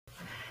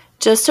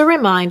Just a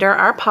reminder,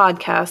 our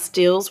podcast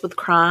deals with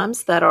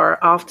crimes that are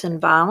often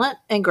violent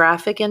and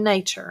graphic in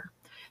nature,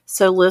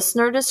 so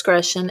listener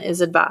discretion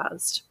is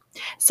advised.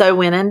 So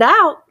when in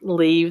doubt,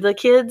 leave the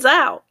kids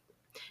out.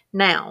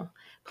 Now,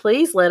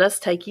 please let us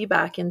take you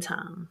back in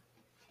time.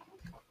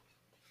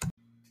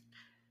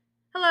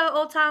 Hello,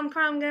 Old Time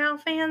Crime Gal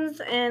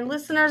fans and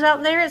listeners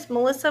out there. It's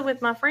Melissa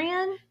with my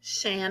friend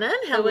Shannon,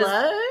 It was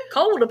hello.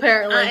 cold,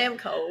 apparently. I am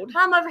cold.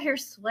 I'm over here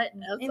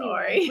sweating. I'm Anyway,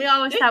 sorry. we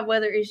always have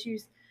weather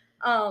issues.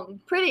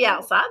 Pretty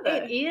outside, though.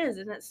 It is,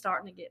 and it's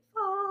starting to get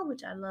fall,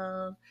 which I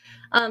love.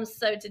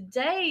 So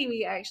today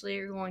we actually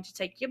are going to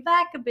take you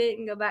back a bit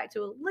and go back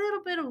to a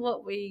little bit of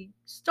what we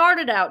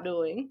started out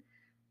doing,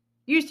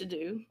 used to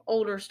do,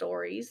 older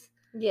stories.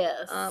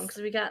 Yes.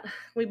 Because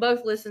we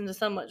both listen to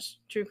so much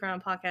true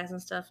crime podcasts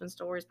and stuff, and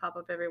stories pop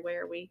up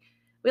everywhere. We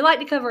like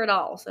to cover it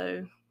all,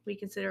 so we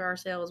consider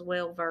ourselves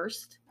well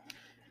versed.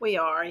 We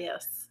are,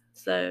 yes.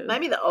 So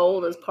maybe the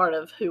old is part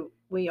of who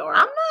we are.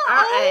 I'm not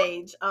our old.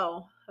 age.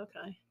 Oh,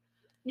 okay.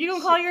 You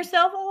gonna call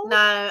yourself old? No,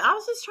 I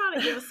was just trying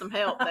to give us some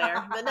help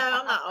there. But no,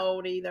 I'm not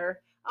old either.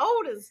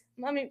 Old is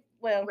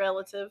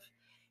relative.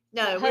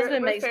 No, my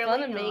husband makes fairly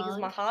fun of me because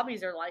young. my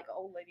hobbies are like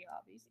old lady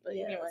hobbies. But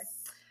Yes.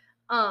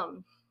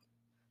 anyway,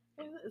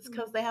 it's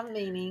because they have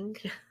meaning.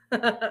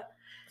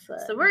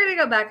 So we're gonna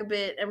go back a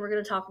bit and we're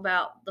gonna talk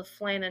about the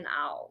Flannan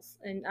Isles.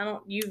 And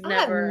I've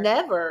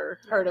never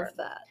heard of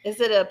that. Is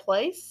it a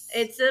place?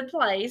 It's a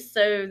place.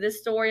 So this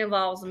story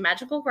involves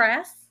magical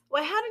grass.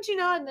 Well, how did you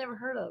know I'd never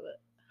heard of it?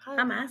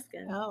 I'm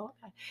asking. Oh,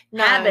 okay.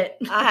 No, Habit.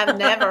 I have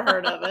never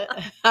heard of it.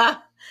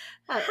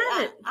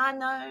 Habit. I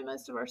know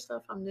most of our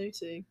stuff I'm new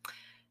to.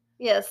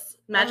 Yes.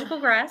 Magical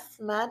grass.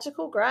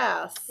 Magical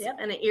grass. Yep.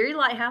 And an Erie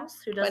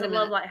lighthouse. Who doesn't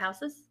love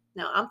lighthouses?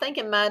 No, I'm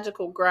thinking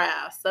magical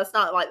grass. That's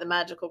not like the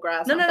magical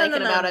grass I'm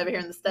thinking about over here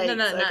in the States.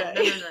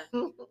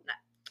 No.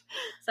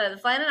 So the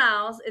Flannan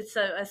Isles, it's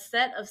a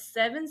set of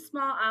 7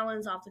 small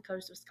islands off the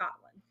coast of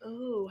Scotland.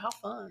 Ooh, how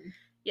fun.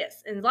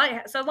 Yes, and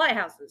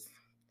lighthouses.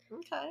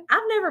 Okay.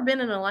 I've never been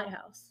in a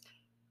lighthouse.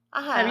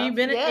 I have. Have you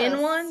been in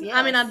one? Yes.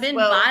 I mean, I've been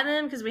by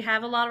them because we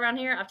have a lot around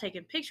here. I've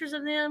taken pictures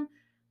of them,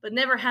 but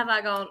never have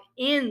I gone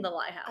in the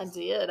lighthouse. I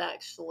did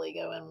actually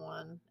go in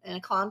one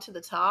and climb to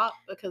the top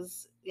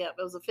because, it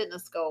was a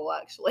fitness goal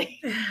actually.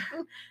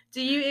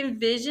 Do you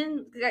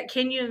envision,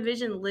 can you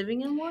envision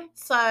living in one?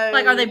 So,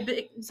 are they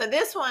big? So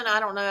this one, I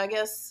don't know. I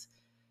guess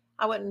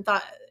I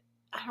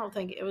don't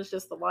think it was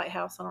just the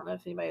lighthouse. I don't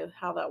know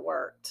how that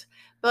worked,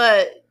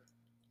 but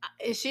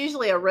it's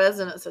usually a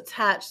residence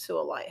attached to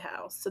a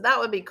lighthouse. So that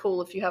would be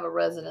cool if you have a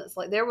residence.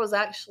 Like there was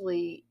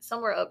actually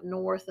somewhere up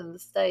north in the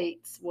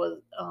States was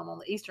on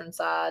the eastern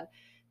side.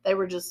 They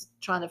were just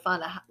trying to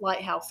find a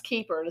lighthouse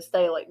keeper to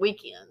stay like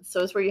weekends. So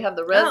it's where you have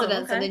the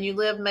residence and then you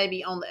live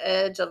maybe on the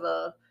edge of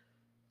a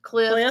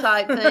cliff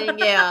type thing.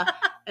 Yeah.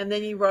 And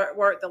then you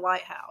work the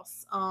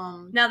lighthouse.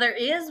 Now there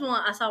is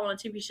one, I saw on a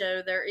TV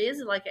show, there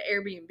is like an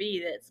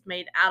Airbnb that's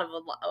made out of a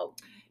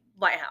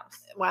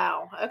lighthouse.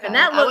 Wow. Okay. And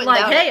that looked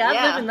like, hey,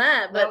 I'd live in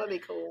that. But that would be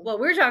cool. What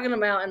we're talking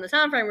about and the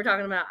time frame we're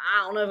talking about,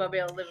 I don't know if I'd be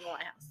able to live in a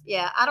lighthouse.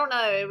 Yeah, I don't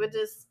know. It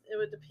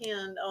would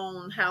depend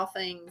on how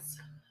things.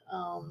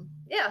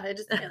 It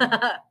just depends.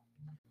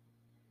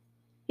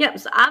 Yep.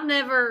 So I've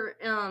never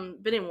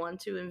been in one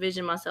to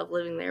envision myself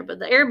living there, but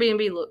the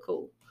Airbnb looked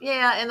cool.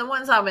 Yeah, and the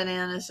ones I've been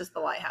in is just the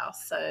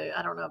lighthouse. So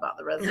I don't know about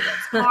the residence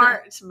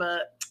part,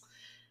 but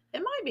it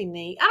might be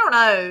neat. I don't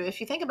know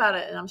if you think about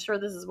it, and I'm sure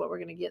this is what we're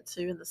going to get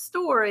to in the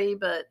story,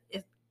 but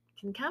it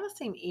can kind of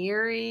seem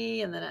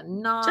eerie and then at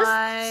night.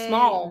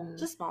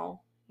 Just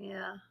small.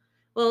 Yeah.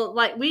 Well,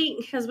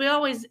 because we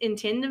always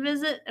intend to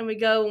visit and we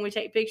go and we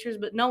take pictures,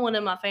 but no one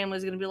in my family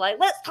is going to be like,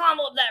 let's climb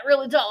up that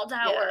really tall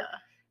tower. Yeah.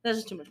 That's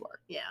just too much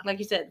work. Yeah. Like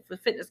you said, for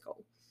fitness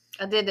goal.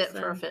 I did it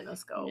for a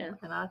fitness goal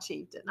and I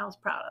achieved it and I was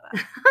proud of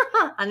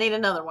that. I need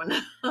another one.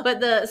 But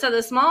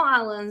the small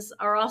islands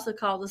are also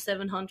called the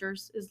Seven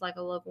Hunters is like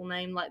a local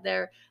name. Like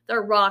they're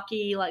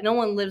rocky, like no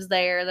one lives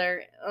there.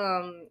 They're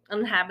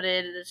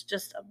uninhabited. It's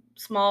just a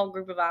small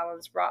group of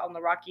islands right on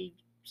the rocky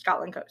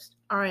Scotland coast.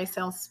 Already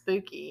sounds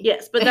spooky.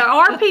 Yes, but there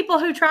are people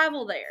who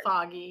travel there.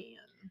 Foggy.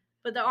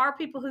 But there are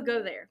people who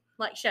go there,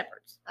 like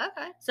shepherds.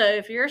 Okay. So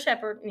if you're a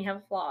shepherd and you have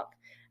a flock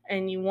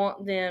and you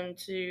want them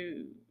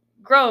to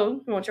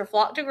grow, you want your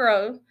flock to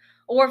grow,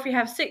 or if you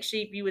have 6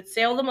 sheep, you would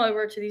sail them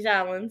over to these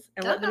islands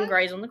and let them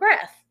graze on the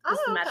grass.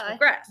 It's the magical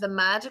grass. The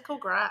magical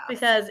grass.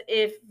 Because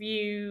if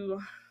you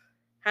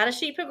had a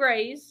sheep who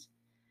grazed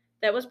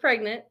that was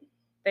pregnant,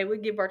 they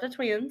would give birth to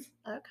twins.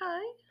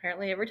 Okay.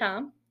 Apparently every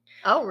time.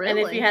 Oh, really? And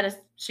if you had a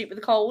sheep with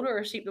a cold or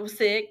a sheep that was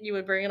sick, you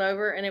would bring it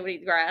over and it would eat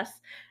the grass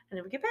and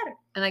it would get better.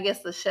 And I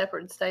guess the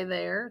shepherds stay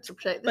there to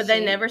protect the sheep. But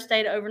they never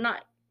stayed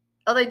overnight.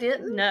 Oh, they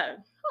didn't? No.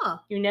 Huh.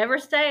 You never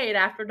stayed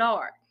after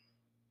dark.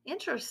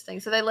 Interesting.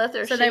 So they let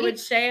their sheep? So they would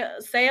sail.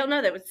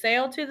 No, they would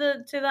sail to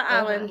the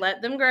island,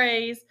 let them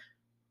graze,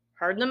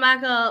 herd them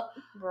back up,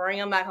 bring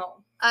them back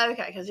home.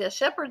 Okay, because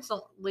shepherds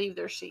don't leave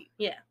their sheep.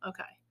 Yeah.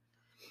 Okay.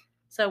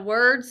 So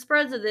word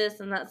spreads of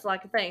this, and that's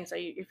like a thing. So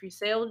if you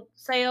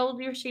sailed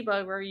your sheep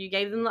over, you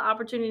gave them the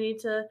opportunity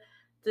to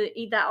to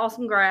eat that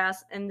awesome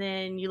grass, and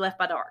then you left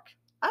by dark.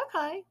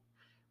 Okay.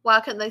 Why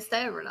couldn't they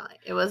stay overnight?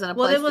 It wasn't a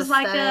Well, place it was to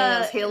like stay. It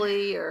was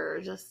hilly or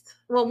just.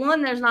 Well,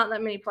 one, there's not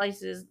that many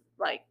places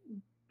like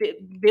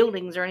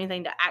buildings or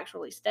anything to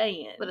actually stay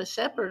in. But a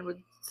shepherd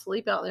would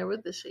sleep out there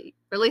with the sheep.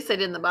 Or at least they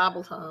did in the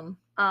Bible time.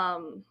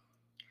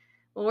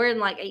 Well, we're in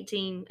like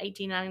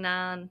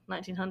 1899,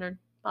 1900,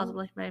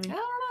 possibly, maybe. I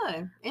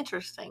don't know.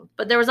 Interesting.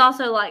 But there was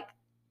also like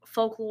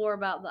folklore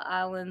about the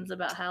islands,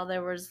 about how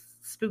there was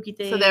spooky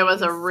things. So there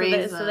was a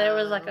reason. So there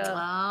was like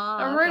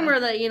a rumor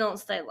that you don't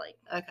stay late.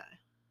 Okay.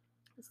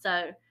 So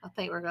I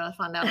think we're going to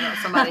find out about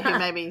somebody who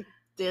maybe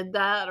did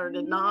that or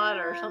did not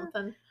or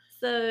something.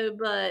 So,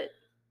 but,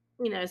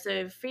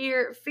 so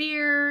fear,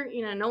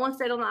 no one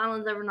stayed on the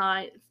islands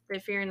overnight. They're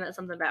fearing that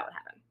something bad would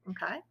happen.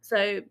 Okay.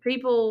 So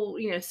people,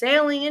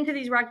 sailing into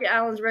these rocky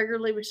islands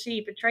regularly with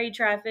sheep and trade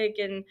traffic,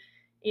 and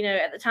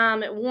at the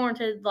time it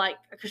warranted like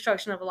a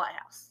construction of a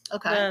lighthouse.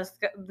 Okay.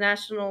 The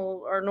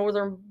National or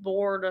Northern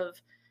Board of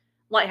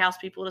Lighthouse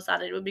people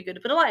decided it would be good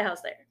to put a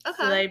lighthouse there.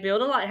 Okay. So they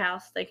built a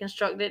lighthouse. They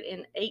constructed it in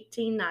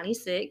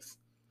 1896.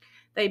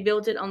 They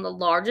built it on the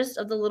largest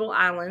of the little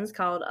islands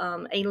called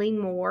Aileen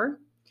Moor.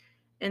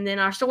 And then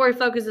our story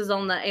focuses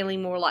on the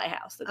Aileen Moor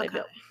Lighthouse that they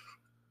built.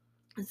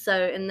 So,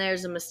 and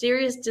there's a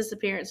mysterious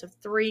disappearance of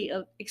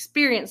 3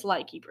 experienced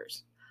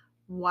lightkeepers.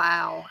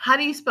 Wow. How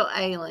do you spell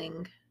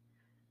Aileen?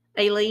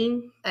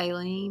 Aileen.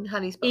 Aileen. How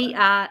do you spell it?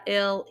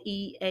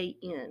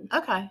 Eilean.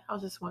 Okay. I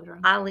was just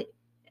wondering.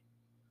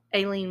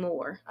 Aileen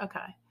Moor.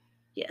 Okay.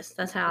 Yes,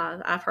 that's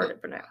how I've heard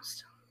it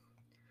pronounced.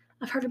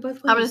 I've heard it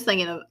both ways. I was just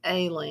thinking of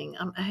Aileen.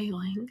 I'm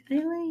Aileen.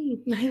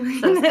 Aileen.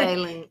 So it's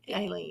Aileen.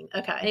 Aileen.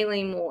 Okay.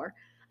 Aileen Moor.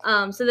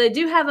 So they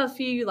do have a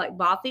few like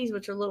bothies,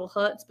 which are little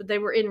huts, but they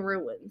were in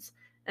ruins.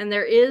 And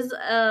there is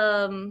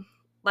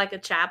like a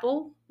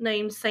chapel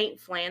named St.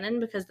 Flannan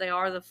because they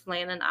are the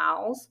Flannan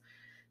Isles.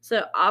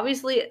 So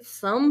obviously at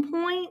some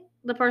point,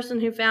 the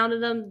person who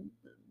founded them,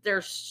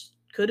 there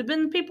could have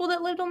been people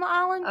that lived on the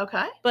island.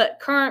 Okay. But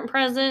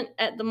present,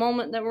 at the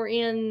moment that we're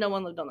in, no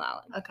one lived on the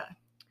island. Okay.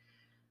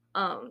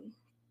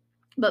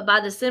 But by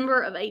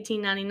December of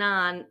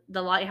 1899,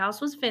 the lighthouse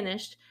was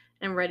finished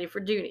and ready for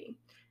duty.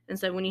 And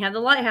so when you have the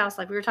lighthouse,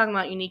 like we were talking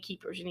about, you need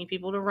keepers. You need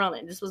people to run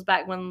it. This was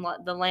back when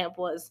the lamp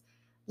was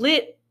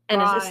lit and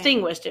it's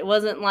extinguished. It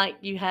wasn't like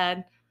you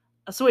had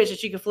a switch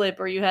that you could flip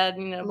or you had,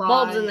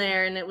 bulbs in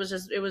there, and it was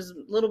a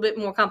little bit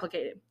more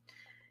complicated.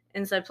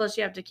 And so plus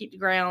you have to keep the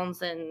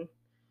grounds and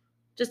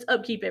just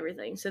upkeep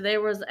everything. So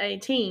there was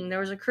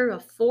a crew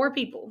of 4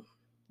 people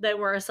that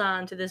were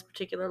assigned to this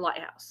particular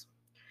lighthouse.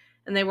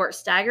 And they worked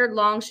staggered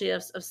long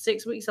shifts of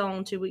 6 weeks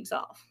on, 2 weeks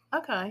off.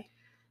 Okay.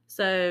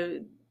 So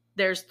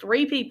there's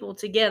 3 people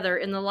together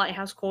in the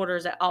lighthouse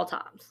quarters at all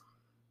times.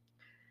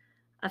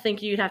 I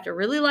think you'd have to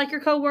really like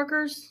your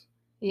coworkers,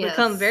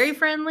 become very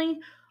friendly,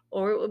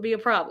 or it would be a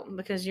problem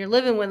because you're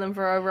living with them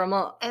for over a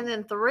month. And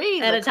then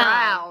 3 at a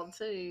crowd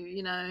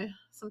too.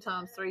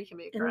 Sometimes 3 can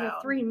be a crowd.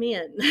 And 3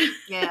 men.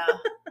 Yeah.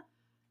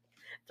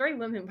 3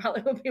 women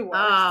probably would be worse. Oh,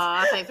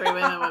 I think 3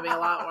 women would be a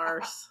lot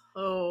worse.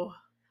 Oh.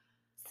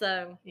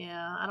 So.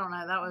 Yeah, I don't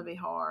know. That would be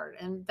hard.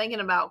 And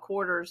thinking about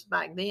quarters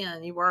back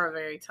then, you were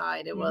very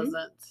tight. It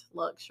wasn't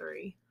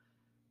luxury.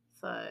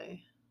 So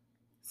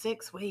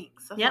 6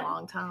 weeks. That's a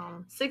long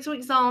time. 6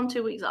 weeks on,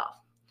 2 weeks off.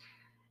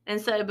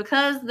 And so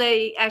because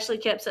they actually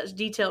kept such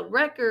detailed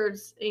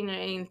records,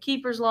 in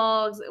keeper's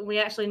logs, we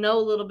actually know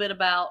a little bit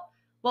about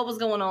what was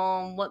going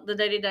on, what the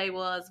day-to-day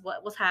was,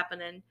 what was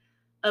happening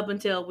up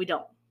until we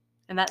don't.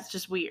 And that's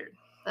just weird.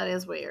 That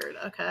is weird.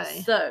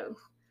 Okay. So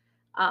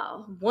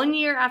 1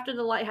 year after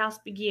the lighthouse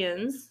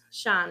begins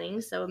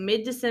shining, so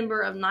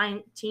mid-December of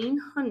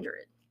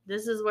 1900,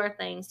 this is where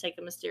things take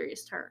a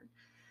mysterious turn.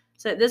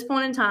 So at this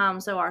point in time,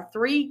 our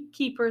 3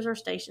 keepers are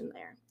stationed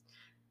there.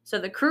 So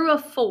the crew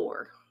of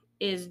 4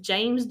 is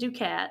James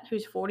Ducat,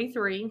 who's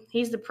 43.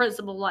 He's the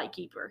principal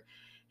lightkeeper.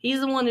 He's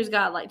the one who's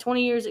got like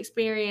 20 years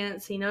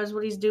experience. He knows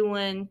what he's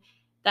doing.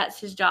 That's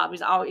his job.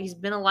 He's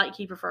been a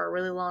lightkeeper for a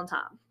really long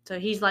time. So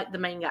he's like the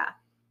main guy.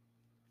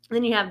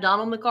 Then you have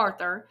Donald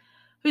MacArthur,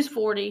 who's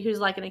 40, who's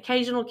like an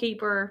occasional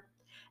keeper.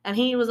 And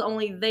he was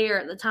only there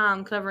at the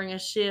time covering a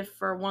shift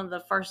for one of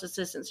the first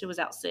assistants who was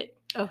out sick.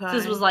 Okay. So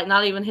this was like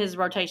not even his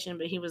rotation,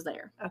 but he was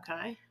there.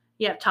 Okay.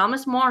 You have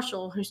Thomas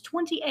Marshall, who's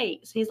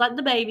 28. So he's like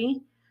the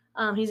baby.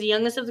 He's the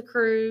youngest of the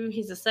crew.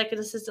 He's the second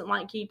assistant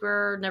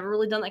lightkeeper. Never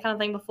really done that kind of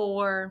thing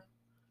before.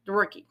 The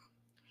rookie.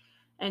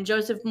 And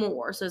Joseph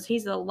Moore says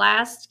he's the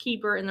last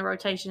keeper in the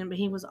rotation, but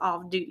he was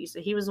off duty.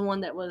 So he was the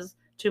one that was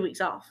 2 weeks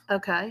off.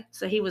 Okay.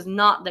 So he was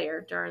not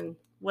there during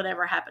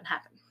whatever happened.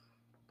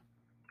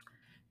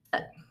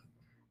 But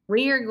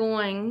we are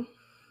going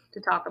to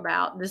talk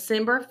about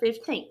December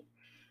 15th.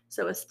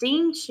 So a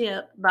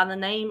steamship by the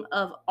name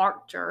of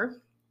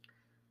Archer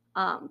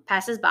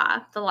passes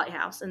by the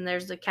lighthouse, and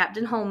there's the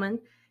Captain Holman.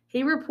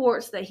 He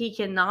reports that he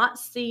cannot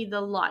see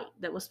the light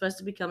that was supposed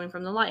to be coming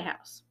from the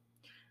lighthouse.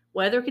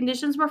 Weather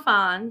conditions were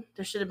fine.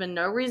 There should have been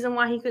no reason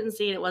why he couldn't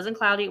see it. It wasn't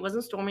cloudy. It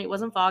wasn't stormy. It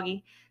wasn't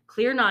foggy.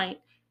 Clear night.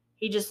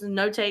 He just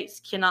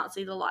notates cannot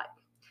see the light.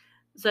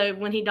 So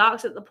when he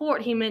docks at the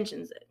port, he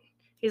mentions it.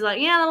 He's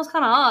like, yeah, that was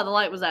kind of odd. The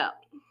light was out.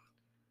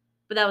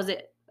 But that was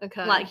it.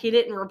 Okay. Like, he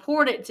didn't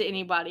report it to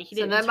anybody. He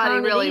didn't nobody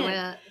turn really it in.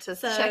 went to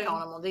check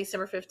on him on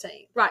December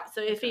 15th. Right.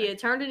 So if he had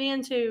turned it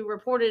in to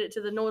reported it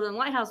to the Northern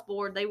Lighthouse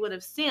Board, they would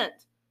have sent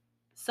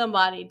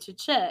somebody to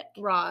check.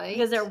 Right.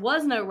 Because there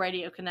was no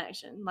radio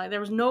connection. Like, there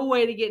was no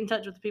way to get in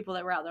touch with the people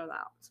that were out there on the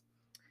islands.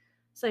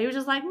 So he was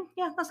just like,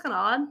 yeah, that's kind of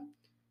odd.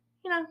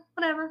 You know,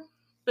 whatever.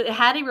 But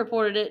had he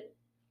reported it,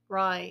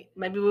 right,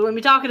 maybe we wouldn't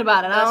be talking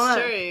about it.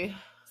 That's true.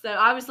 So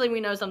obviously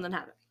we know something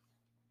happened.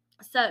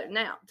 So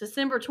now,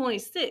 December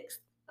 26th.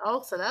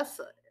 Oh, so that's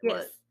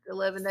what,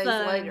 11 days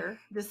later.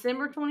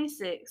 December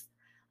 26th,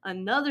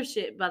 another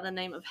ship by the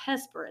name of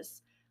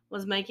Hesperus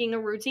was making a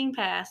routine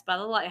pass by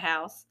the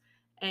lighthouse,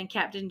 and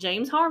Captain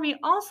James Harvey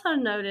also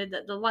noted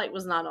that the light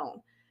was not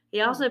on. He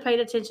also paid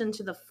attention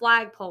to the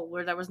flagpole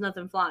where there was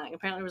nothing flying.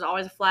 Apparently, there was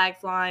always a flag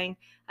flying.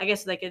 I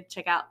guess they could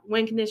check out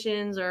wind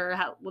conditions or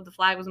what the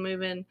flag was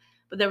moving,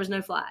 but there was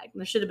no flag.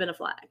 There should have been a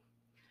flag.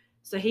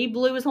 So he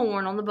blew his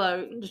horn on the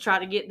boat to try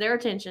to get their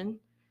attention.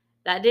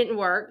 That didn't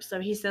work, so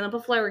he sent up a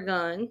flare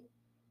gun.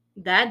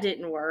 That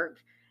didn't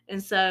work.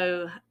 And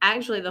so,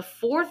 actually, the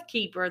fourth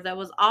keeper that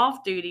was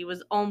off duty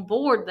was on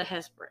board the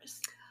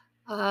Hesperus.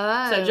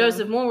 Oh. So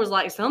Joseph Moore was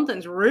like,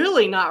 something's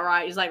really not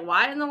right. He's like,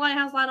 why isn't the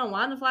lighthouse light on?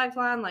 Why isn't the flag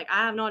flying? Like,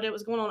 I have no idea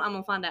what's going on. I'm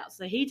going to find out.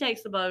 So he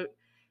takes the boat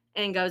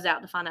and goes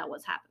out to find out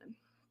what's happening.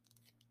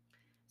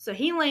 So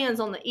he lands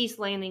on the east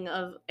landing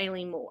of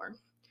Aileen Moore.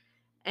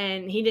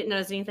 And he didn't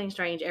notice anything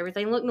strange.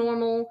 Everything looked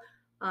normal.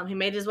 He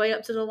made his way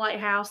up to the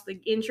lighthouse. The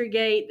entry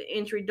gate, the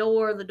entry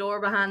door, the door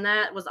behind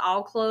that was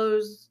all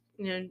closed.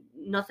 You know,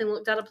 nothing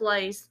looked out of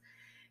place.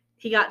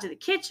 He got to the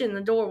kitchen. The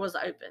door was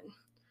open.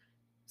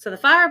 So the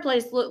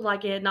fireplace looked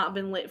like it had not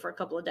been lit for a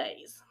couple of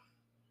days.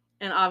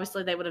 And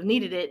obviously they would have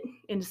needed it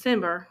in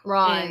December.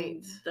 Right.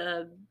 In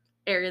the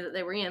area that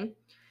they were in.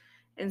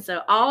 And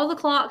so all the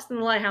clocks in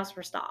the lighthouse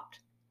were stopped.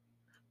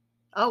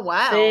 Oh,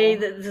 wow. See,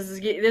 this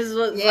is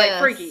what's like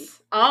freaky.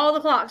 All the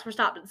clocks were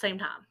stopped at the same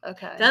time.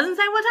 Okay. Doesn't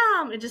say what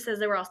time. It just says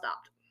they were all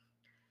stopped.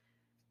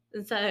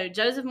 And so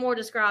Joseph Moore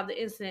described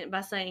the incident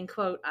by saying,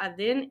 quote, I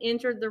then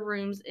entered the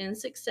rooms in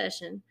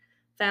succession,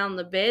 found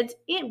the beds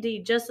empty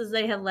just as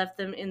they had left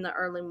them in the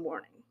early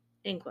morning,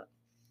 end quote.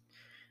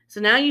 So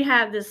now you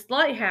have this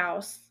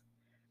lighthouse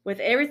with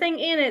everything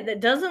in it that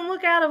doesn't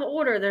look out of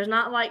order. There's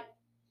not like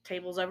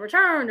tables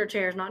overturned or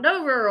chairs knocked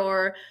over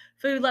or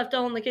food left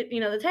on the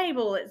the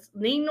table. It's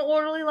neat and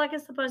orderly like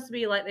it's supposed to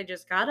be. Like they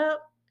just got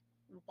up,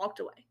 walked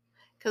away.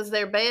 Because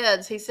their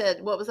beds, he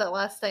said, what was that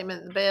last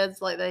statement? The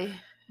beds, like they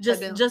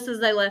just as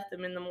they left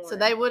them in the morning. So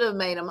they would have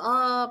made them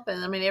up,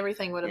 and I mean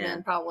everything would have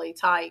been probably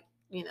tight,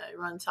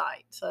 run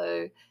tight.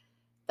 So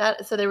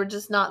they were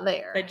just not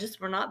there. They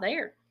just were not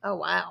there. Oh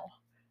wow,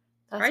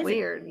 that's crazy.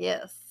 Weird.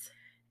 Yes.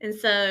 And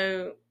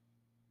so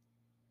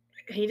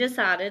he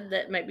decided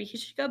that maybe he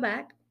should go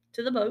back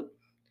to the boat,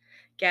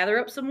 gather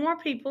up some more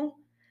people,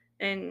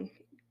 and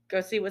go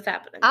see what's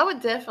happening. I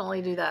would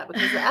definitely do that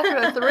because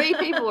after 3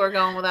 people are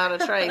gone without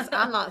a trace,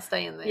 I'm not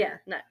staying there. Yeah,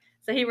 no.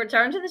 So he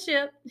returned to the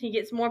ship. He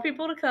gets more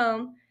people to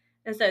come.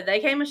 And so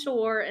they came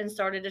ashore and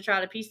started to try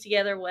to piece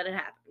together what had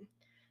happened.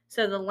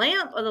 So the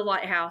lamp of the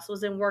lighthouse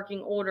was in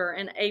working order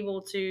and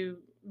able to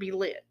be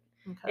lit.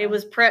 Okay. It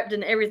was prepped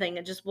and everything.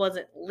 It just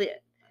wasn't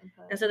lit.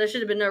 Okay. And so there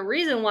should have been no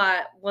reason why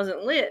it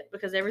wasn't lit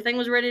because everything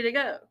was ready to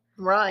go.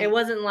 Right. It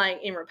wasn't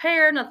like in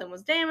repair. Nothing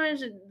was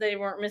damaged. They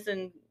weren't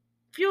missing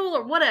fuel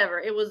or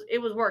whatever. It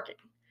was working.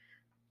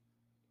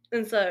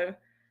 And so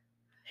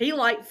he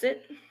lights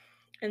it.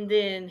 And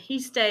then he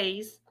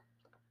stays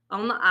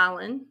on the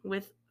island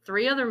with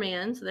 3 other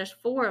men. So there's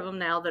 4 of them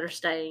now that are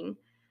staying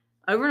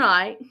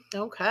overnight.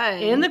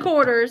 Okay. In the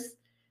quarters.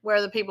 Where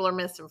the people are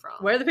missing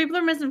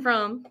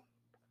from.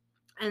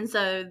 And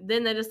so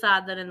then they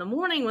decide that in the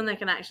morning when they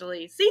can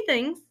actually see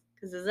things,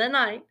 because it's at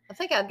night. I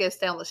think I'd go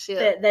stay on the ship.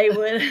 That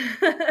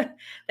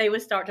they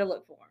would start to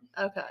look for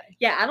them. Okay.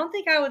 Yeah, I don't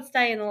think I would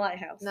stay in the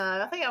lighthouse. No,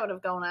 I think I would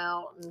have gone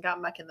out and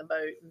gotten back in the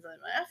boat.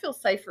 I feel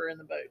safer in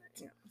the boat.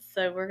 Yeah.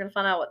 So we're going to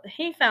find out what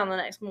he found the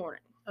next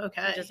morning.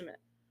 Okay. In just a minute.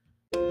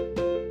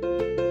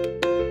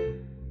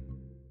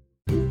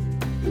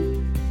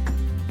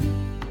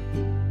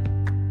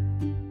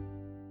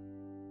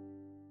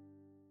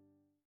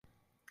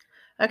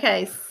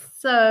 Okay,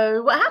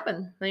 so what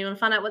happened? Now you want to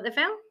find out what they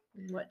found?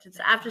 What did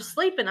they after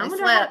sleeping, they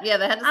slept. Yeah,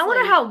 they had to sleep. I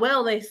wonder how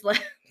well they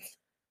slept.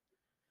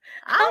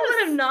 I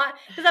would have not,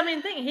 because I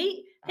mean,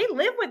 he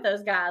lived with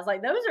those guys.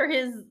 Like those are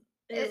his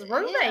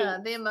roommates. Yeah,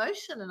 the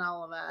emotion and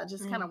all of that,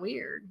 just kind of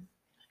weird.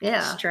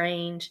 Yeah,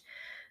 strange.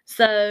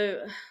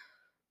 So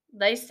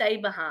they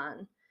stayed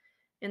behind.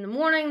 In the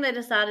morning, they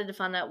decided to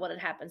find out what had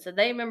happened. So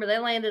they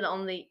landed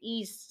on the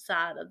east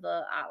side of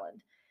the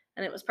island,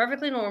 and it was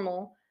perfectly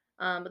normal.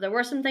 But there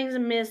were some things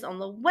amiss on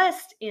the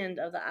west end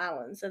of the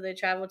island. So they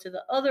traveled to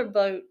the other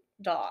boat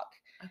dock.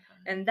 Okay.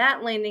 And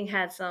that landing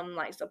had some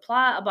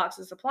a box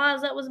of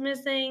supplies that was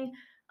missing.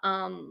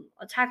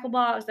 a tackle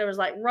box. There was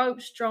like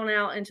ropes drawn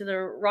out into the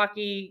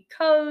rocky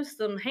coast.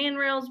 Some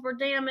handrails were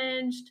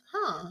damaged.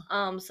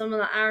 Huh. Some of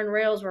the iron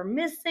rails were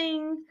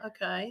missing.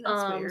 Okay,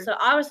 that's weird. So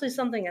obviously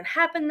something had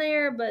happened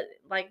there, but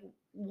like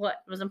what,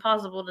 it was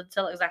impossible to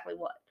tell exactly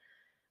what.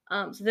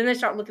 So then they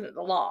start looking at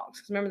the logs,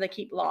 because remember they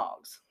keep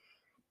logs,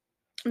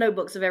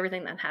 notebooks of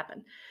everything that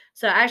happened.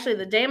 So actually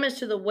the damage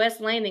to the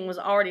west landing was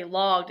already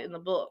logged in the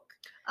book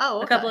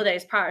Oh, a couple okay. of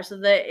days prior, so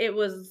that it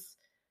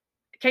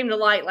came to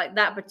light like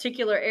that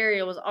particular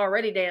area was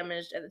already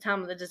damaged at the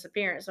time of the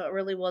disappearance. So it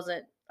really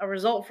wasn't a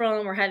result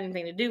from or had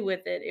anything to do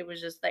with it. It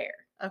was just there.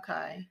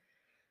 Okay.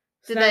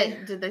 So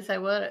Did they say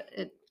what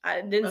it?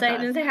 I didn't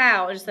Okay. say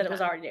how. I just said it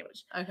was Okay. already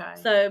damaged. Okay.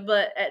 So,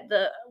 but at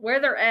where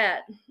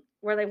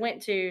they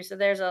went to, so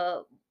there's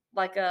a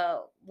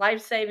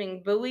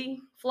life-saving buoy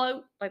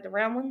float, like the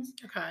round ones,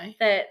 Okay.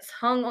 that's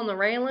hung on the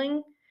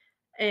railing,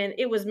 and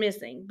it was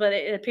missing, but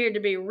it appeared to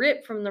be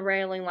ripped from the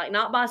railing, like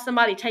not by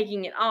somebody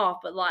taking it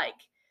off, but like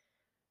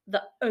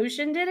the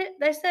ocean did it,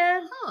 they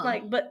said. Huh.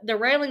 Like, but the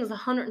railing is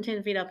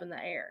 110 feet up in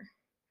the air.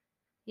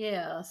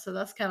 Yeah, so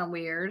that's kind of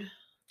weird.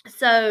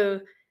 So,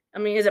 I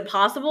mean, is it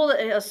possible that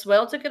a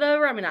swell took it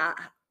over? I mean,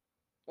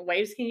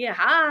 waves can get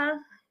high.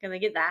 Can they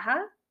get that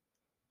high?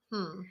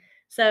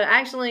 So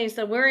actually,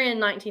 we're in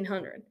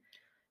 1900.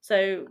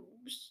 So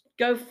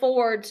go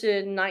forward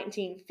to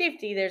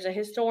 1950. There's a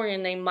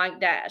historian named Mike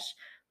Dash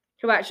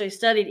who actually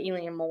studied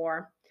Elia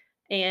Moore,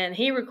 and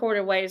he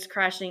recorded waves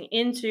crashing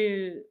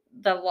into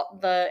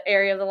the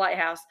area of the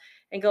lighthouse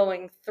and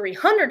going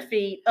 300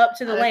 feet up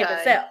to the lamp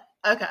itself.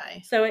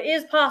 Okay. So it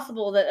is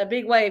possible that a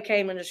big wave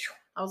came and just.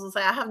 I was gonna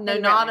say I have no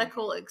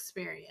nautical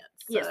experience.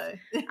 So. Yes,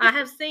 I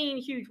have seen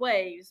huge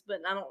waves, but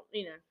I don't.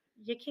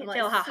 You can't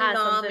tell how high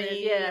something is.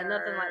 Yeah,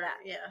 nothing like that.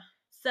 Yeah.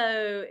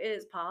 So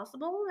it's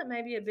possible that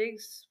maybe a big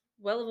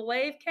swell of a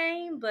wave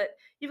came, but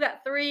you've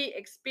got 3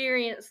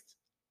 experienced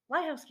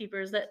lighthouse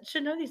keepers that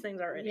should know these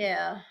things already.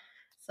 Yeah.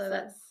 So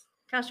that's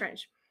kind of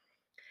strange.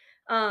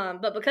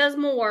 But because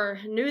Moore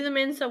knew the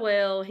men so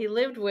well, he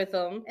lived with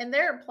them. And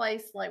their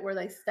place, like where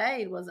they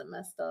stayed, wasn't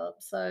messed up.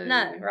 So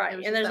no, right.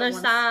 And there's no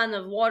sign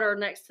of water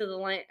next to the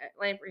lamp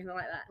or anything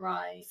like that.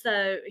 Right.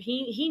 So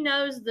he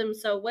knows them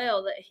so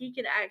well that he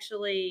could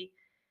actually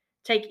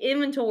take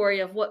inventory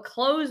of what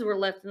clothes were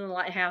left in the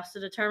lighthouse to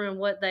determine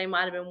what they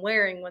might have been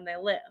wearing when they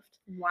left.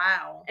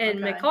 Wow.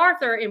 And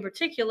MacArthur in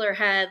particular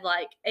had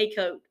like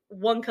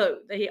one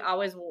coat that he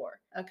always wore.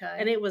 Okay.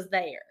 And it was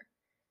there.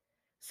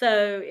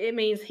 So it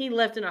means he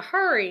left in a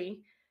hurry, and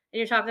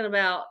you're talking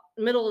about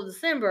middle of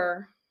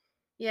December.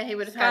 Yeah, he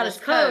would have had his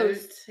coat.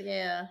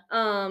 Yeah.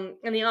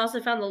 And he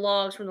also found the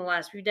logs from the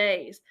last few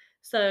days.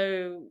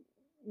 So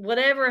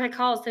whatever had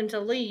caused him to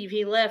leave,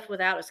 he left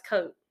without his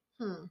coat.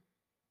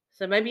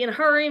 So maybe in a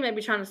hurry,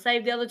 maybe trying to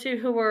save the other 2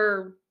 who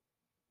were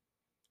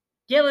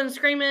yelling,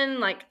 screaming,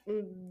 like,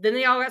 then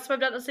they all got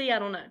swept out to sea. I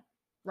don't know.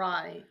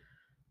 Right.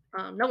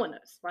 No one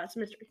knows. That's a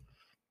mystery.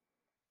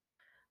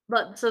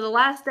 But so the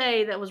last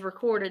day that was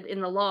recorded in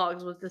the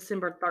logs was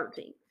December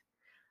 13th.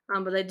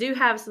 But they do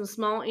have some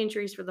small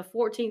entries for the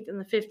 14th and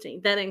the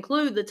 15th that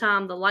include the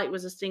time the light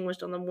was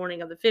extinguished on the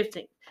morning of the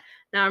 15th.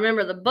 Now,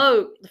 remember,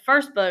 the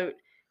first boat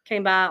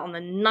came by on the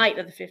night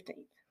of the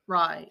 15th.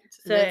 Right.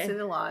 So didn't see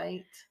the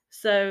light.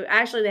 So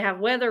actually, they have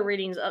weather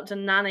readings up to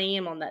 9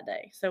 a.m. on that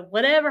day. So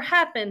whatever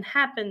happened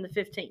the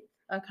 15th.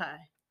 Okay.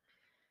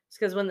 It's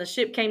because when the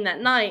ship came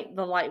that night,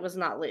 the light was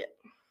not lit.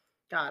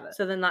 Got it.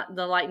 So then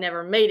the light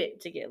never made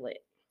it to get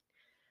lit.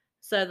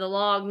 So the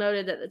log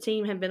noted that the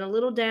team had been a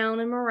little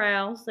down in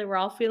morale. So they were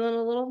all feeling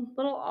a little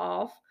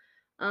off.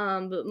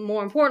 But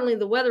more importantly,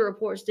 the weather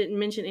reports didn't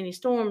mention any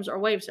storms or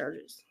wave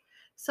surges.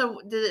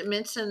 So did it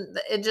mention?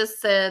 It just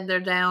said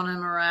they're down in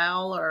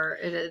morale, or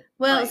it?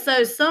 Well,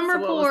 so some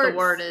reports. What was the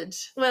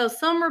wordage? Well,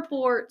 some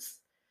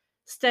reports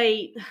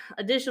state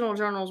additional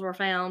journals were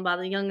found by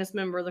the youngest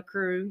member of the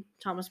crew,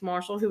 Thomas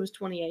Marshall, who was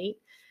 28.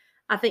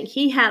 I think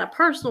he had a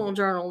personal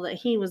journal that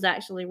he was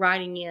actually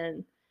writing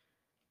in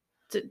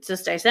to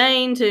stay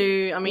sane.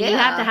 You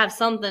have to have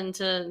something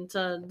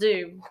to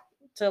do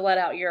to let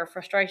out your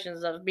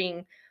frustrations of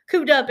being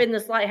cooped up in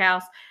this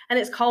lighthouse, and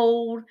it's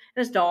cold and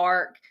it's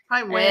dark,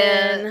 probably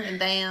wet and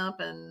damp,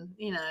 and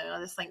I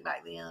just think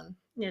back then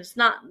it's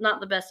not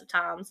the best of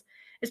times,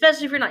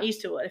 especially if you're not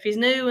used to it. If he's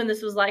new and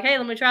this was like, hey,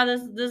 let me try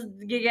this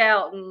gig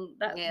out, and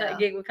that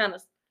gig would kind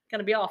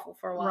of be awful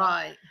for a while,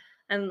 right?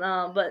 And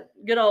but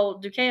good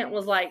old DuCant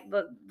was like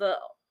the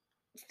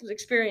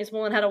experienced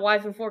one, had a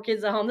wife and 4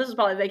 kids at home. This was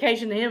probably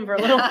vacation to him for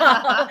a little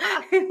while.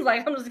 He's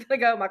like, I'm just gonna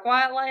go to my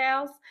quiet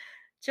lighthouse,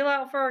 chill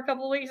out for a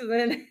couple of weeks, and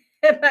then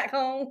head back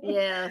home.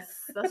 Yes,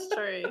 that's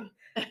true.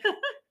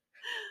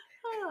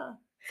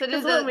 So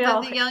did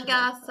the young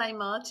guy say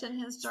much in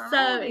his journal?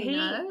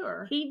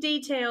 So he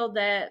detailed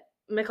that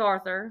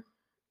MacArthur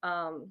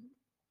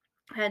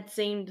had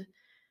seemed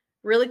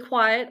really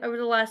quiet over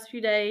the last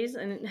few days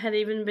and had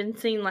even been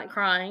seen like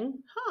crying,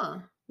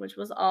 which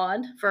was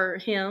odd for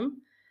him.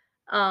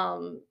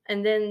 And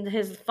then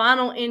his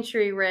final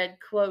entry read,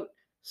 quote,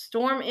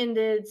 "Storm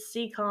ended,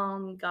 sea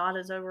calm, God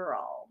is over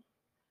all."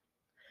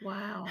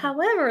 Wow.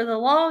 However, the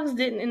logs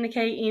didn't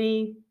indicate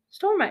any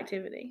storm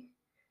activity.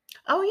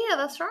 Oh, yeah,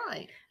 that's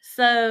right.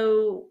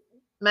 So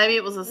Maybe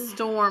it was a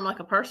storm, like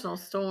a personal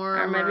storm.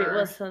 or maybe it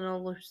was an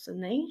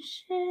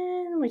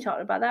hallucination. We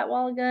talked about that a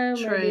while ago.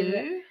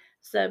 True.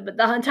 But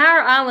the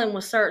entire island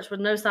was searched with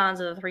no signs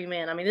of the three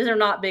men. I mean, these are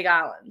not big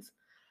islands.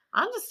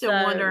 I'm just still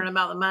wondering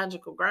about the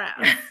magical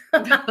grass.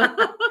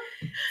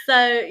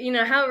 So,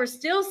 however,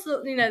 still,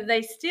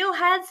 they still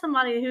had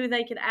somebody who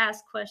they could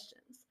ask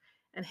questions.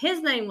 And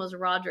his name was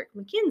Roderick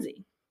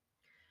McKenzie.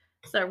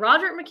 So,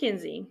 Roderick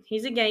McKenzie,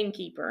 he's a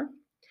gamekeeper.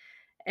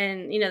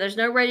 And, there's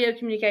no radio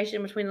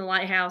communication between the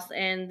lighthouse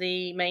and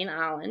the main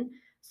island.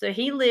 So,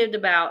 he lived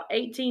about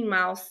 18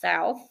 miles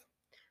south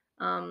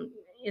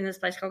in this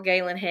place called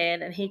Galen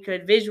Head. And he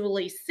could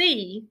visually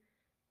see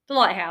the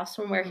lighthouse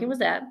from where he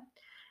was at.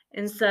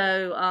 And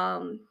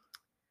so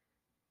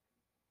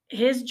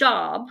his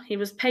job, he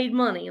was paid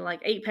money,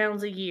 like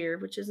 £8 a year,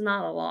 which is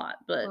not a lot,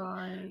 but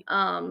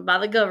by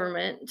the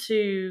government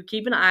to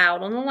keep an eye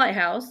out on the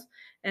lighthouse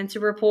and to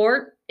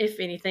report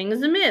if anything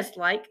is amiss,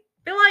 like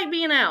the light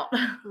being out.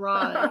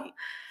 Right.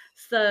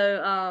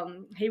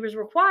 So he was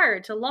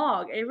required to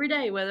log every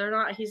day whether or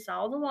not he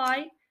saw the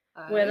light,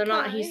 whether or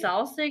not he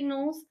saw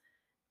signals,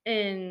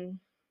 and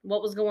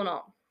what was going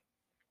on.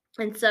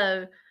 And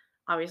so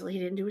obviously, he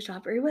didn't do his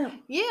job very well.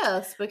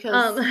 Yes,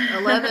 because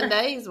 11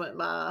 days went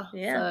by.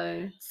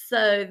 Yeah.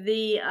 So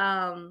the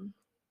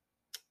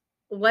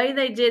way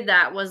they did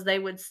that was they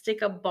would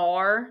stick a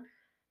bar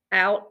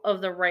out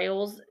of the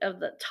rails of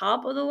the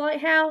top of the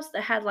lighthouse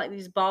that had like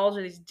these balls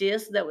or these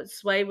discs that would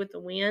sway with the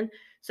wind.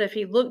 So if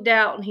he looked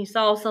out and he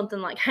saw something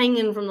like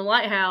hanging from the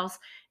lighthouse,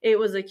 it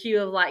was a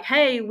cue of like,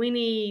 hey, we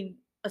need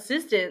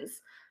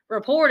assistance.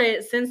 Report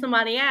it, send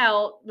somebody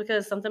out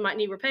because something might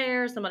need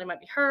repair, somebody might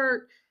be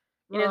hurt.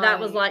 That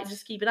was like,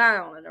 just keep an eye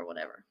on it or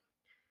whatever.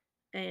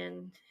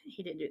 And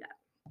he didn't do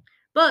that.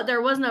 But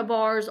there was no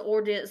bars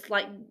or discs.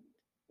 Like,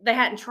 they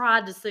hadn't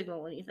tried to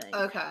signal anything.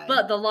 Okay.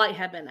 But the light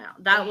had been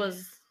out. That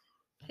was...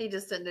 He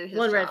just didn't do his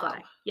one job. red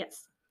flag.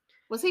 Yes.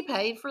 Was he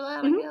paid for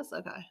that, I guess?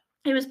 Okay.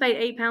 He was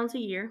paid £8 a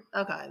year.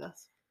 Okay.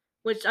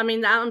 Which, I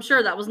mean, I'm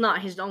sure that was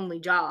not his only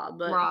job.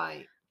 But,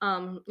 right.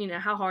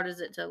 How hard is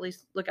it to at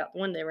least look out the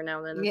window every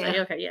now and then and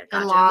say, okay, yeah,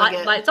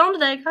 gotcha. Light's on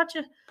today,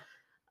 gotcha.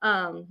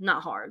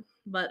 Not hard,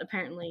 but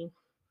apparently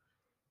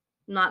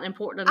not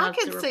important enough. I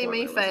could see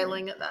me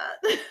failing at that.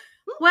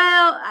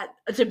 Well,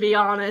 to be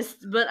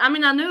honest, but I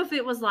mean, I knew if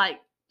it was like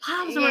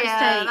lives are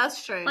at stake.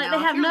 That's true. Like, they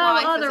have no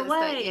other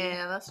way.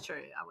 Yeah, that's true.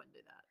 I wouldn't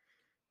do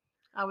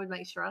that. I would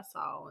make sure I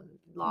saw and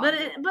log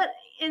But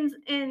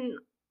in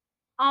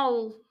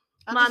all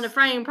mind of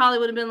frame, probably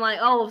would have been like,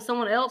 oh, if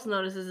someone else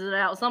notices it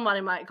out, somebody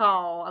might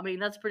call. I mean,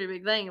 that's a pretty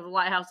big thing if the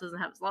lighthouse doesn't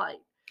have its light.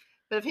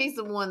 But if he's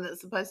the one that's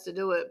supposed to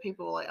do it,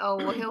 people are like, oh,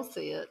 well, he'll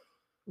see it,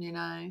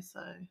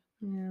 so.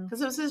 Yeah.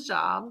 Because it was his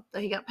job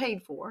that he got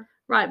paid for.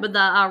 Right, but the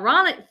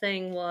ironic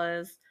thing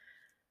was,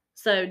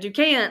 so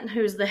Ducant,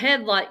 who's the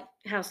head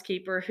lighthouse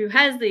keeper, who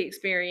has the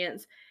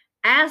experience,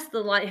 asked the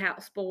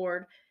lighthouse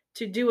board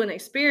to do an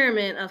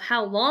experiment of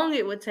how long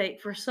it would take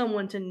for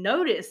someone to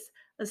notice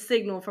a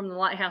signal from the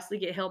lighthouse to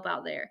get help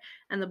out there.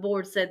 And the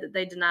board said that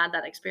they denied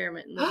that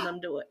experiment and wouldn't let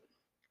them do it.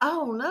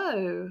 Oh,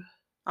 no.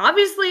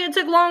 Obviously, it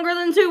took longer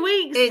than 2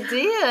 weeks. It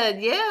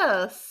did,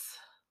 yes.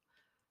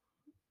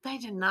 They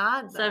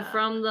denied that. So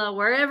from the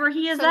wherever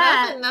he is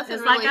at, nothing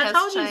it's really like I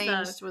told changed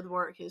you so. With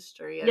work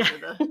history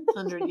over the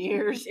 100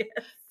 years. Yes.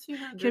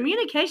 200.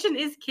 Communication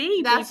is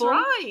key. That's people.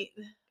 right.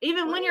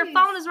 Even when your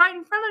phone is right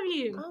in front of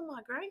you. Oh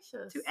my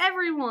gracious! To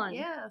everyone.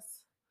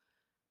 Yes.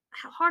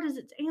 How hard is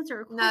it to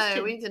answer a question?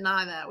 No, we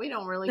deny that. We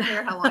don't really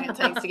care how long it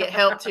takes to get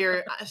help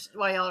to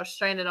while y'all are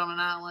stranded on an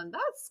island.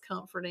 That's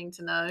comforting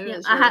to know. Yeah,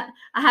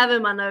 I have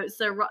in my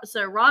notes.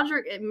 So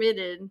Roderick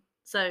admitted.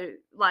 So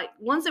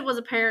once it was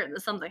apparent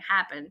that something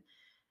happened,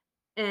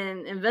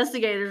 and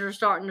investigators are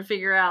starting to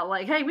figure out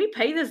hey, we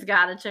pay this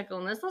guy to check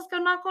on this. Let's go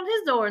knock on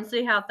his door and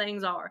see how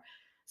things are.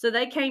 So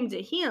they came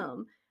to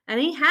him, and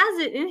he has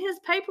it in his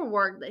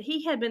paperwork that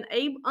he had been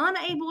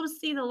unable to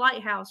see the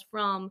lighthouse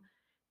from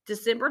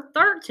December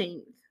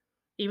 13th,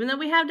 even though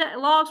we have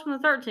logs from the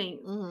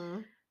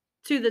 13th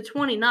to the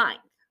 29th.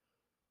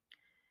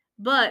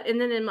 But, and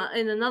then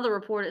in another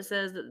report, it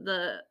says that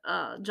the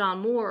Joseph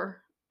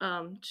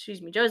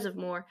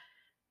Moore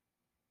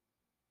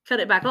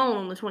cut it back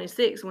on the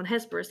 26th when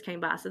Hesperus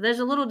came by. So there's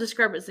a little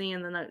discrepancy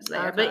in the notes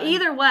there. Okay. But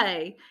either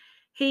way,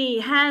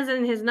 he has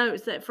in his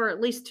notes that for at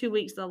least 2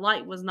 weeks, the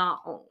light was not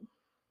on.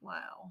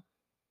 Wow.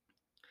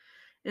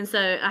 And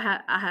so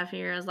I have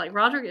here, as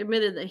Roderick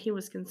admitted that he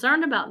was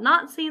concerned about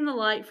not seeing the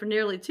light for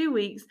nearly 2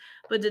 weeks,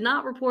 but did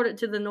not report it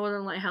to the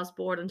Northern Lighthouse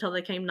Board until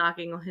they came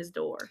knocking on his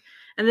door.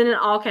 And then in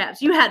all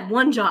caps, you had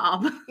one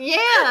job.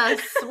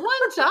 Yes,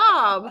 one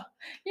job.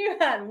 You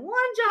had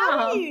one job.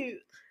 How do you?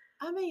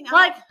 I mean,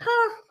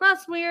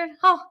 that's weird.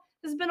 Oh,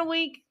 it's been a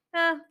week.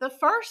 The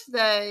first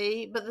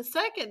day, but the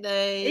second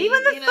day,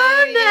 even the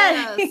third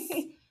day. Yes.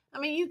 I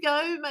mean, you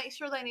go make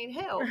sure they need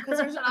help because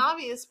there's an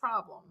obvious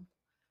problem.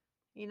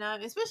 You know,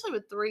 especially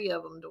with 3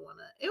 of them doing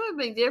it. It would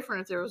be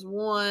different if there was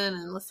one,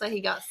 and let's say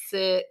he got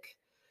sick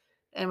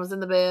and was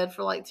in the bed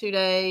for like 2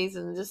 days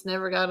and just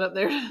never got up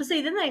there. But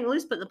see, then they at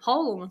least put the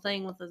pole on the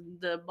thing with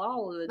the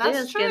ball of the That's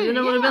disc, true, and then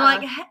it would have been yeah.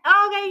 like, okay,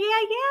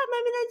 yeah,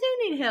 maybe they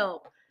do need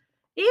help.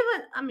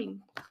 Even, I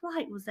mean,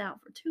 Clyde was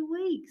out for 2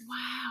 weeks.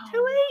 Wow.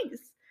 2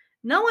 weeks.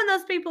 Knowing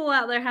those people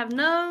out there have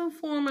no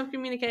form of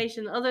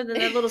communication other than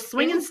that little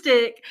swinging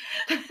stick,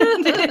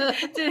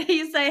 did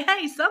he say,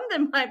 hey,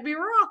 something might be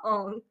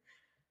wrong?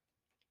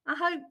 I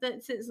hope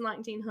that since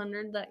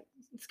 1900, that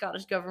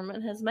Scottish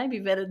government has maybe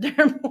vetted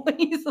their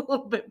employees a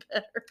little bit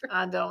better.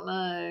 I don't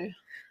know.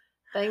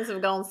 Things have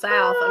gone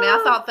south. I mean,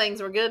 I thought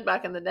things were good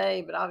back in the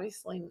day, but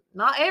obviously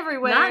not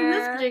everywhere. Not in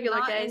this particular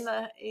not case. In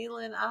the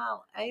Aileen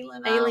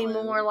Aileen Island.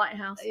 Moore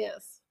Lighthouse.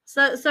 Yes.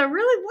 So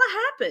really, what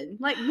happened?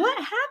 Like,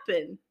 what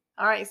happened?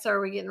 All right, so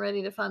are we getting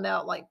ready to find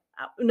out, like...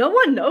 No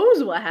one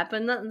knows what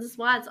happened. That's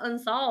why it's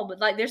unsolved. But,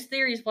 like, there's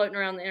theories floating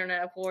around the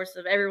internet, of course,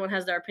 of everyone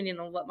has their opinion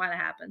on what might have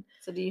happened.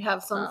 So do you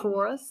have some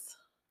for us?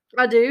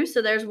 I do.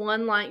 So there's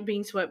one, like,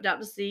 being swept out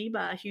to sea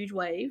by a huge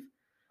wave.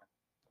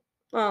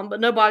 But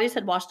no bodies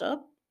had washed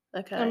up.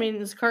 Okay. I mean,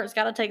 this current's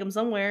got to take them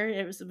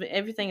somewhere.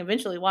 Everything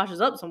eventually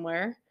washes up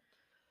somewhere.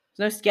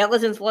 There's no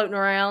skeletons floating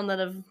around that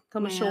have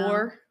come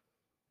ashore.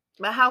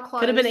 But how close?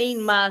 Could have been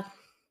eaten by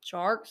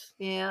sharks.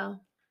 Yeah.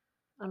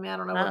 I mean, I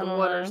don't know what the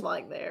water's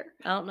like there.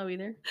 I don't know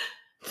either.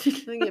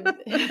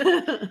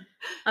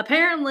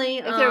 Apparently,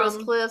 if there was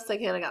cliffs, they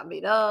could have gotten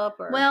beat up.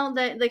 Or... Well,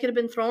 they could have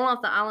been thrown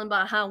off the island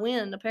by a high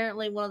wind.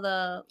 Apparently, one of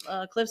the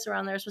cliffs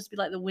around there is supposed to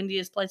be like the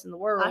windiest place in the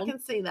world. I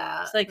can see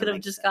that. So they could have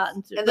just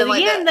gotten to. And but then,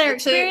 again, they're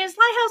experienced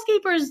lighthouse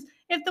keepers.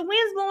 If the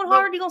wind's blowing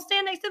hard, you gonna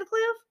stand next to the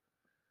cliff?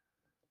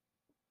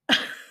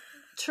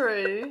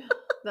 True.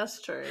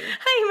 That's true.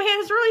 Hey man,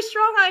 it's really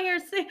strong out here.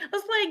 See,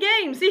 let's play a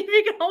game. See if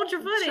you can hold your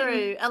footing.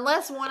 True.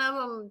 Unless one of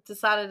them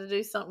decided to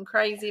do something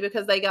crazy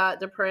because they got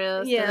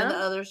depressed, and then the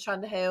others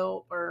tried to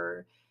help,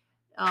 or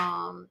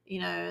you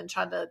know, and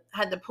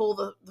had to pull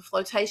the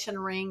flotation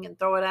ring and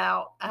throw it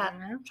out at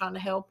trying to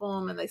help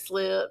them, and they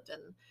slipped,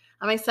 and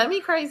I mean, so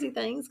many crazy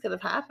things could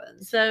have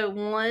happened. So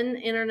one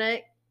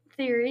internet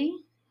theory,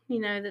 you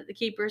know, that the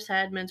keepers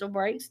had mental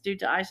breaks due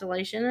to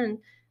isolation and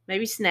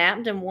maybe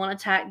snapped, and one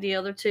attacked the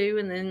other two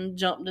and then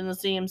jumped in the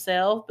sea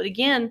himself. But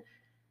again,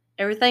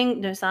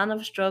 everything, no sign of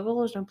a struggle.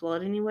 There's no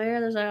blood anywhere.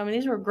 I mean,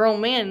 these were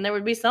grown men. And there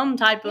would be some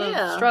type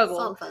of struggle.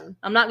 Something.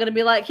 I'm not going to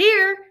be like,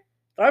 here,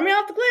 throw me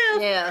off the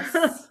cliff.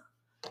 Yes,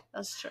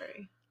 that's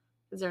true.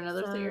 Is there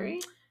another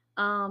theory?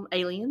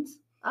 Aliens.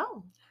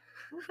 Oh,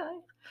 okay.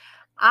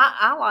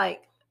 I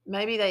like,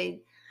 maybe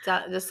they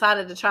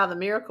decided to try the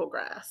miracle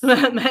grass.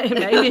 maybe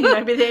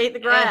they ate the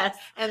grass.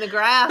 And the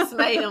grass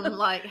made them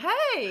like,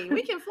 hey,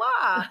 we can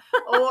fly.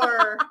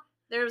 Or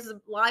there's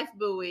a life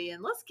buoy,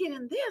 and let's get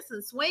in this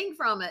and swing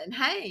from it and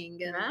hang.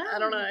 And I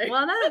don't know.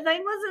 Well, no, the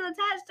thing wasn't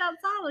attached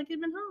outside. It could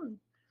have been hung.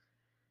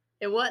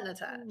 It wasn't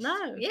attached.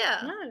 No.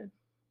 Yeah. No.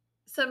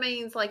 So it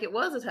means like it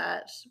was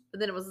attached, but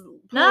then it was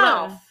pulled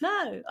off.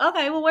 No.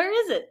 Okay, well, where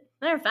is it?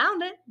 Never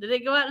found it. Did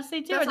it go out to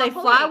sea too? Or That's they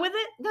my fly point. with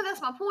it? No,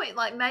 that's my point.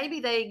 Like maybe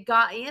they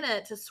got in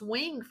it to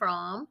swing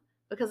from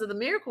because of the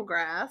miracle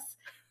grass.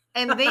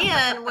 And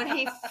then when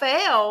he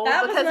fell,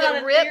 because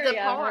it ripped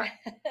apart.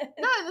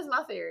 No, this is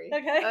my theory.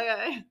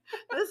 Okay.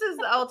 This is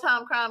the old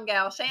time crime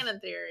gal Shannon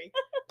theory.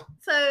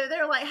 So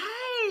they're like,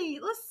 hey,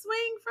 let's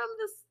swing from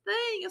this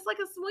thing. It's like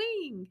a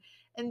swing.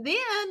 And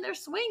then they're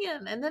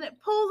swinging, and then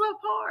it pulls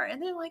apart. And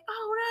they're like,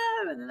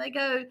 oh no. And then they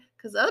go,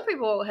 because other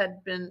people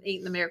had been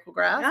eating the miracle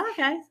grass.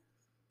 Okay.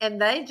 And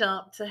they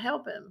jumped to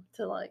help him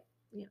to like,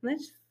 you know, they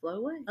just flew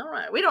away. All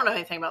right. We don't know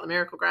anything about the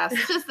miracle grass.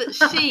 It's just that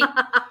sheep.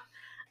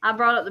 I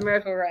brought up the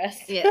miracle grass.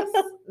 Yes.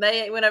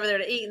 They went over there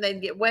to eat, and they'd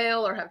get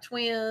well or have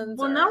twins.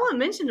 Well, no one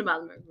mentioned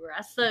about the miracle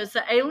grass. So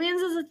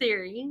aliens is a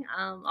theory.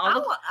 I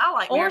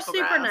like miracle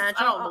supernatural. Grass.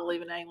 I don't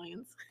believe in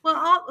aliens.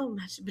 Well,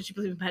 but you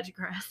believe in magic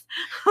grass.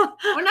 Well,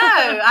 no,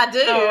 I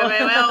do. I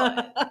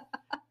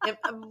mean,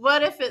 well,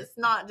 what if it's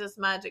not just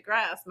magic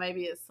grass?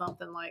 Maybe it's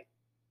something like,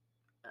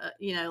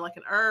 you know, like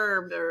an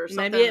herb or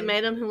something. Maybe it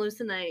made them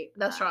hallucinate.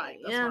 That's right.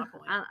 That's my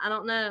point. I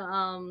don't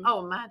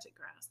know. Magic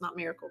grass, not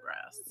miracle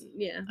grass.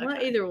 Yeah, okay. Well,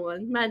 either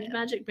one.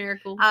 Magic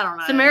miracle. I don't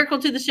know. It's a miracle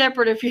to the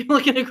shepherd if you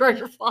look at a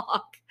greater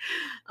flock.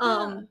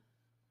 But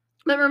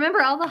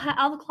remember, all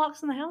the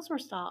clocks in the house were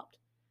stopped.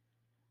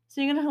 So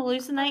you're gonna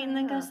hallucinate and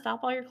then go stop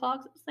all your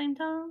clocks at the same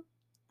time?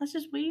 That's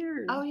just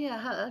weird. Oh yeah,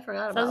 I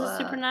forgot about that.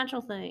 That's a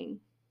supernatural thing.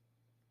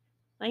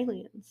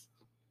 Aliens.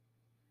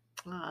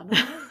 I don't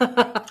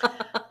know.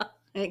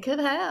 It could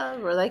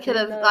have, or they could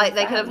have, like,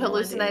 they could have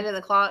hallucinated.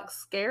 The clock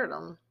scared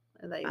them,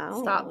 and they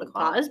stopped the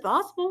clock. It's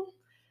possible.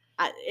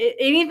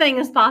 Anything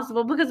is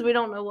possible because we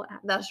don't know what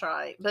happened. That's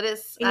right, but it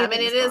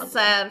is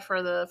sad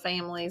for the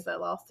families that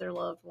lost their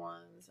loved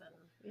ones, and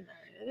you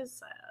know, it is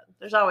sad.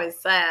 There's always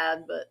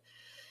sad, but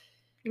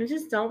we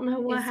just don't know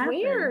what happened.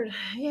 It's weird.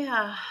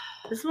 Yeah,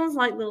 this one's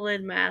like the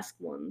lead mask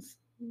ones.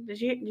 Do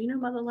you know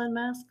about the lead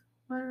mask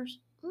murders?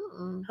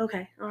 Mm-mm.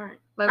 Okay, all right.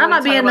 Maybe that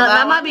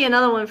might be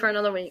another one for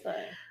another week.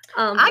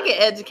 I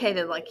get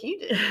educated like you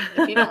do,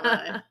 if you don't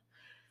know.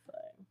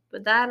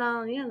 But that,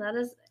 that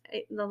is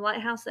the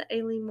lighthouse at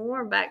Aileen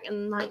Moore back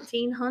in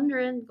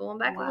 1900, going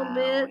back a little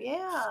bit.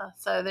 Yeah.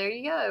 So there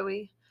you go.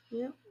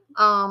 Yeah.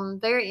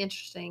 Very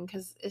interesting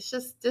because it's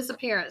just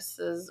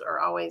disappearances are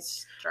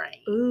always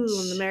strange. Ooh,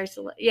 and the Mary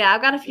Celeste. Yeah,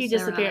 I've got a few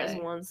Just never disappearance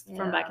know. ones Yeah.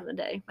 from back in the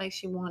day.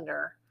 Makes you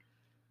wonder.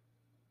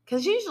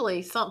 Because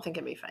usually something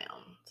can be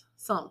found.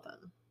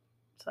 Something.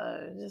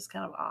 So it's just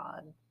kind of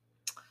odd.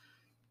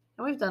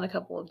 And we've done a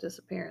couple of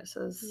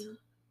disappearances.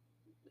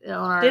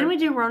 Didn't we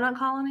do Roanoke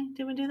Colony?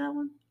 Did we do that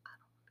one?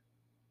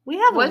 We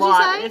have What'd a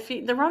lot. you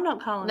say? The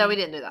Roanoke Colony. No, we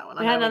didn't do that one.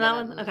 We hadn't done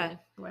that one? Okay.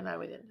 Well, no,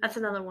 we didn't. That's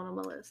another one on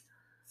my list.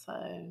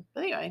 So,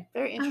 but anyway,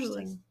 very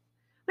interesting.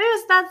 Maybe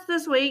that's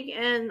this week,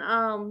 and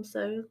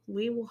so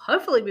we will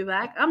hopefully be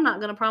back. I'm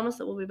not going to promise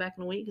that we'll be back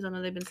in a week because I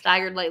know they've been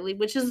staggered lately,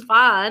 which is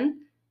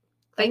fine.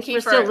 Thank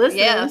you for still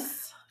listening.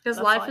 Yes, because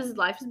life is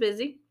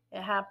busy.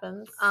 It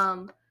happens.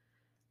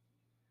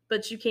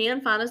 But you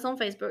can find us on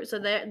Facebook. So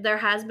there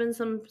has been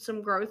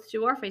some growth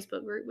to our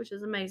Facebook group, which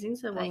is amazing.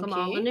 So welcome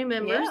all the new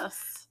members.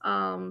 Yes.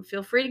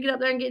 Feel free to get up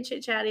there and get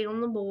chit-chatty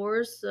on the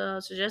boards.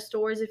 Suggest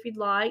stories if you'd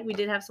like. We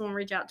did have someone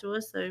reach out to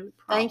us, so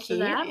thank you.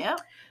 That, yep.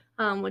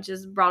 Which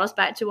has brought us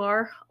back to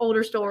our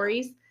older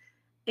stories.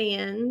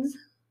 And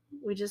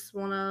we just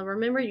want to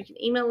remember you can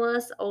email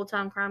us,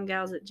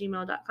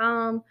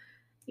 oldtimecrimegals@gmail.com.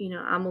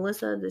 I'm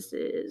Melissa. This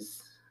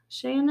is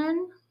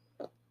Shannon.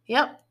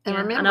 Yep. And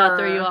remember, I know I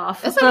threw you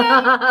off. It's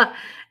okay.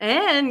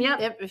 And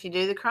yep, if you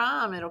do the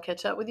crime, it'll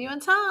catch up with you in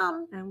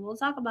time. And we'll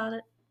talk about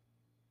it.